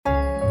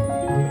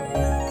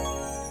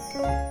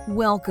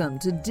Welcome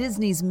to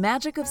Disney's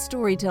Magic of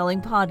Storytelling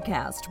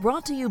podcast,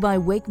 brought to you by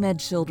WakeMed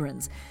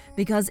Children's,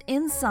 because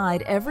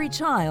inside every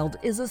child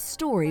is a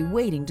story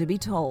waiting to be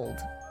told.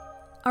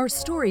 Our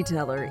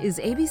storyteller is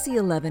ABC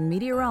 11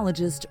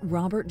 meteorologist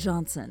Robert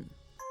Johnson.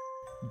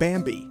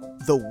 Bambi,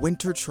 the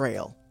Winter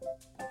Trail.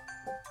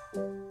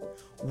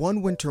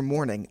 One winter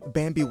morning,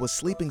 Bambi was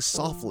sleeping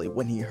softly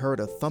when he heard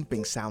a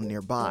thumping sound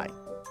nearby.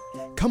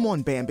 "Come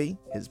on, Bambi,"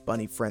 his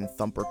bunny friend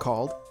Thumper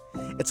called.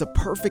 "It's a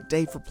perfect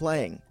day for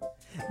playing."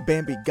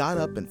 Bambi got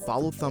up and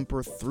followed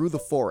Thumper through the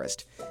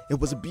forest. It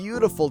was a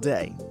beautiful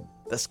day.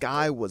 The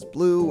sky was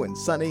blue and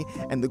sunny,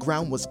 and the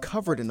ground was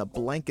covered in a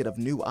blanket of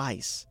new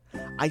ice.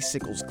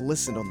 Icicles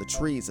glistened on the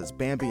trees as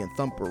Bambi and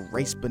Thumper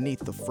raced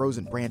beneath the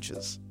frozen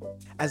branches.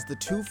 As the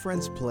two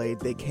friends played,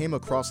 they came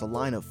across a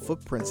line of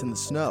footprints in the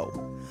snow.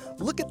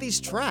 "Look at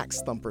these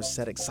tracks," Thumper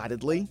said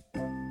excitedly.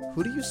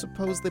 "Who do you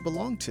suppose they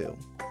belong to?"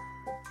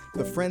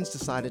 The friends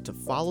decided to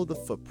follow the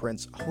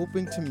footprints,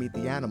 hoping to meet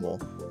the animal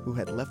who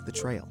had left the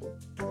trail.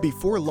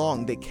 Before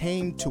long, they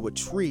came to a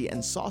tree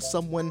and saw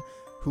someone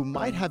who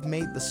might have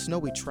made the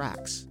snowy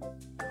tracks.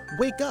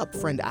 "Wake up,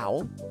 friend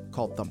owl,"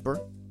 called Thumper.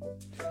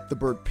 The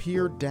bird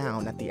peered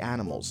down at the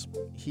animals.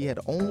 He had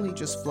only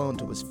just flown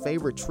to his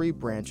favorite tree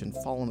branch and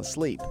fallen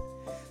asleep.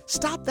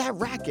 "Stop that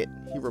racket,"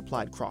 he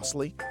replied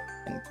crossly,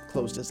 and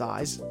closed his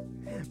eyes.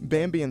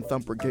 Bambi and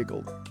Thumper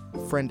giggled.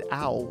 Friend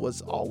Owl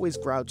was always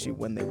grouchy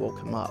when they woke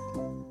him up.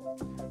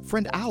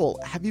 "Friend Owl,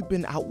 have you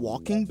been out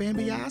walking?"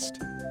 Bambi asked.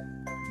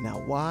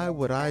 "Now why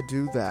would I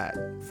do that?"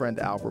 Friend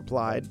Owl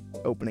replied,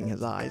 opening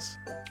his eyes.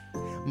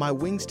 "My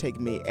wings take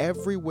me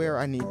everywhere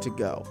I need to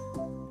go."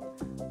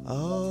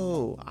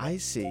 "Oh, I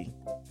see,"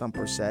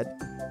 Thumper said.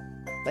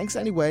 "Thanks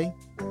anyway."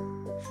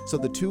 So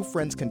the two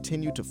friends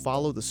continued to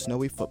follow the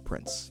snowy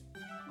footprints.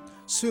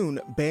 Soon,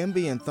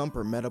 Bambi and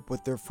Thumper met up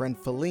with their friend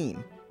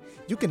Feline.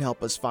 "You can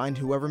help us find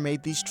whoever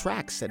made these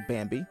tracks," said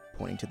Bambi,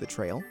 pointing to the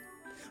trail.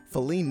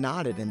 Feline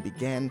nodded and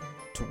began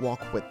to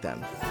walk with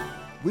them.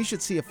 "We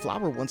should see if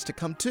Flower wants to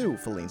come too,"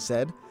 Feline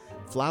said.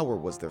 Flower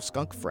was their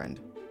skunk friend.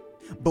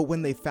 But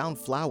when they found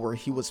Flower,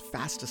 he was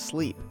fast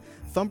asleep.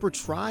 Thumper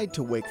tried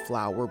to wake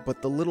Flower,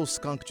 but the little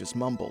skunk just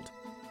mumbled,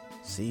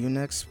 "See you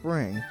next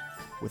spring,"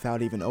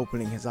 without even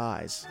opening his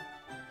eyes.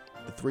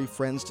 The three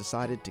friends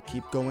decided to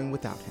keep going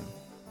without him.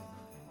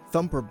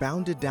 Thumper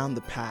bounded down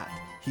the path.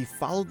 He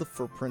followed the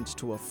footprints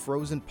to a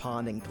frozen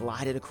pond and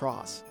glided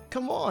across.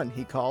 "Come on,"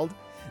 he called.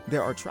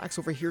 "There are tracks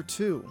over here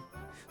too."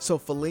 So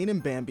Feline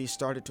and Bambi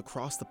started to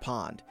cross the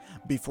pond.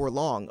 Before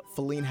long,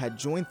 Feline had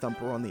joined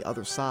Thumper on the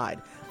other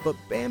side, but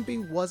Bambi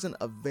wasn't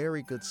a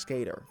very good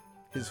skater.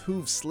 His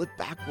hooves slipped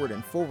backward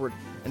and forward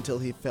until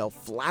he fell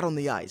flat on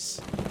the ice.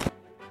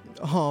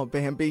 "Oh,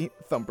 Bambi,"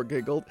 Thumper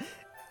giggled.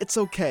 "It's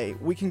okay,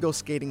 we can go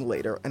skating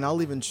later, and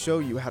I'll even show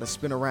you how to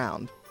spin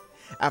around."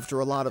 After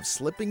a lot of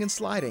slipping and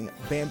sliding,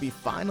 Bambi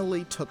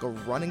finally took a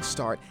running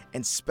start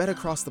and sped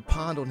across the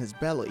pond on his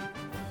belly.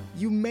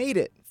 "You made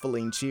it,"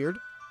 Feline cheered.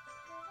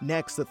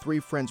 Next, the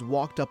three friends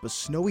walked up a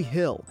snowy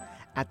hill.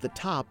 At the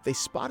top, they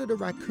spotted a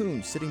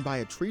raccoon sitting by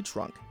a tree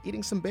trunk,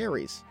 eating some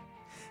berries.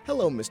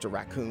 "Hello, Mr.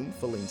 Raccoon,"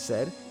 Feline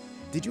said.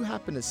 "Did you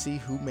happen to see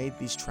who made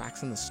these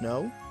tracks in the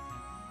snow?"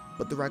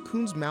 But the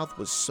raccoon's mouth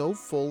was so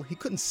full he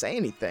couldn't say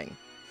anything.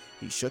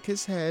 He shook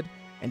his head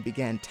and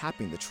began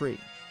tapping the tree.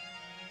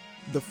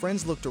 The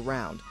friends looked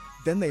around.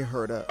 Then they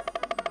heard a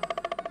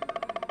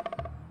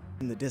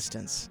in the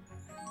distance.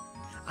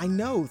 "I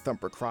know,"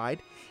 Thumper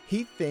cried.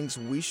 "He thinks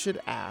we should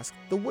ask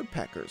the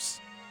woodpeckers."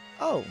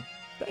 "Oh,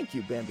 thank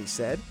you," Bambi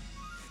said.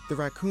 The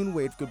raccoon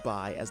waved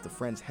goodbye as the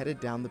friends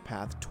headed down the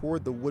path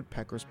toward the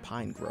woodpeckers'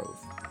 pine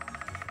grove.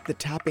 The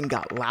tapping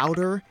got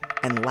louder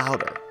and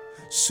louder.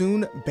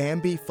 Soon,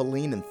 Bambi,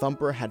 Feline, and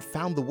Thumper had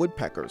found the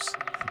woodpeckers.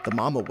 The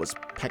mama was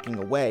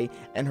pecking away,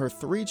 and her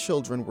three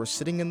children were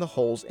sitting in the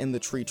holes in the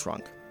tree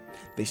trunk.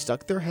 They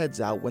stuck their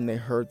heads out when they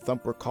heard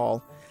Thumper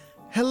call,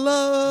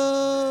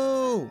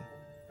 "Hello!"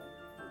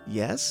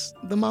 "Yes,"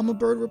 the mama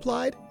bird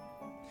replied.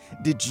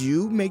 "Did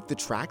you make the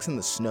tracks in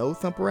the snow?"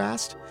 Thumper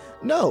asked.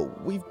 "No,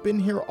 we've been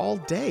here all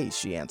day,"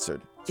 she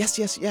answered. "Yes,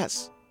 yes,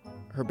 yes,"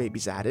 her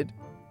babies added.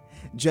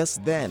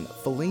 Just then,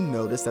 Feline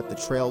noticed that the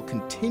trail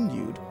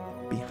continued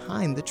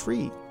behind the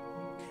tree.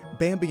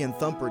 Bambi and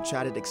Thumper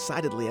chatted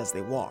excitedly as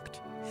they walked.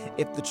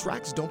 If the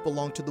tracks don't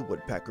belong to the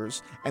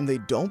woodpeckers, and they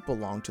don't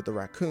belong to the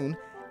raccoon,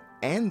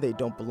 and they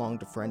don't belong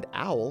to Friend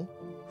Owl,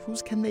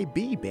 whose can they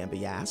be?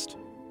 Bambi asked.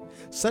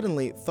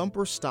 Suddenly,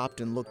 Thumper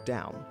stopped and looked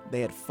down.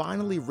 They had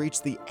finally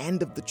reached the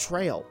end of the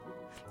trail.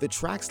 The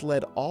tracks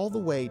led all the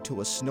way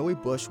to a snowy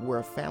bush where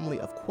a family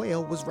of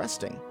quail was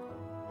resting.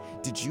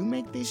 "Did you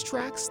make these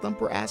tracks?"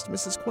 Thumper asked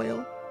Mrs.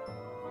 Quail.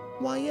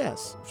 "Why,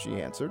 yes,"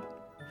 she answered.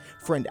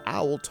 "Friend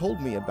Owl told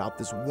me about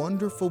this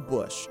wonderful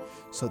bush,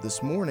 so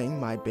this morning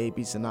my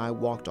babies and I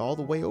walked all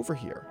the way over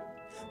here."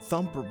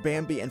 Thumper,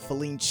 Bambi, and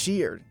Feline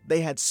cheered.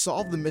 They had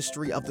solved the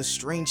mystery of the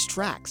strange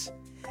tracks,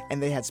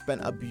 and they had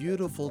spent a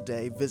beautiful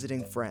day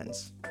visiting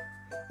friends.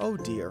 "Oh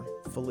dear,"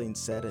 Feline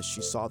said as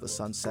she saw the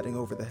sun setting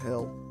over the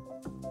hill.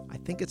 "I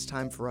think it's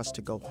time for us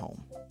to go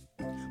home."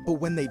 But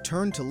when they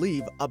turned to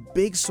leave, a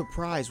big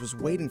surprise was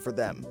waiting for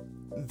them.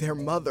 Their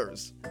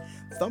mothers.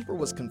 Thumper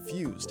was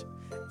confused.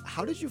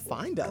 "How did you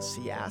find us?"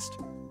 he asked.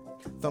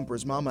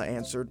 Thumper's mama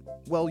answered,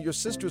 "Well, your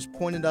sisters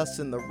pointed us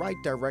in the right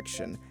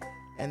direction,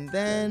 and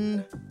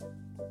then..."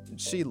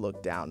 She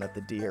looked down at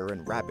the deer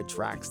and rabbit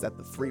tracks that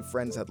the three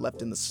friends had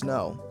left in the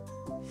snow.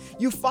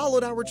 "You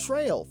followed our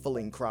trail,"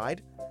 Feline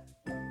cried.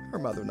 Her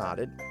mother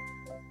nodded.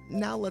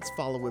 "Now let's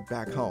follow it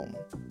back home,"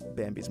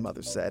 Bambi's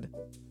mother said.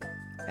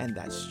 And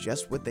that's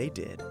just what they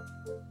did.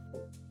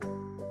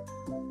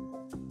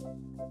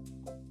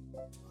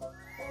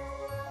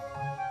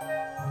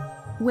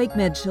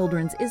 WakeMed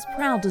Children's is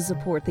proud to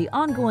support the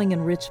ongoing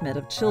enrichment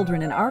of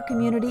children in our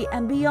community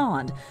and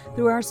beyond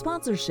through our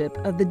sponsorship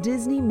of the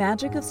Disney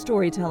Magic of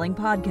Storytelling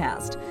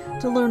podcast.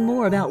 To learn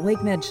more about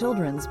WakeMed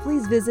Children's,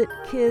 please visit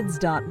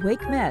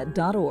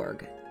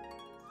kids.wakemed.org.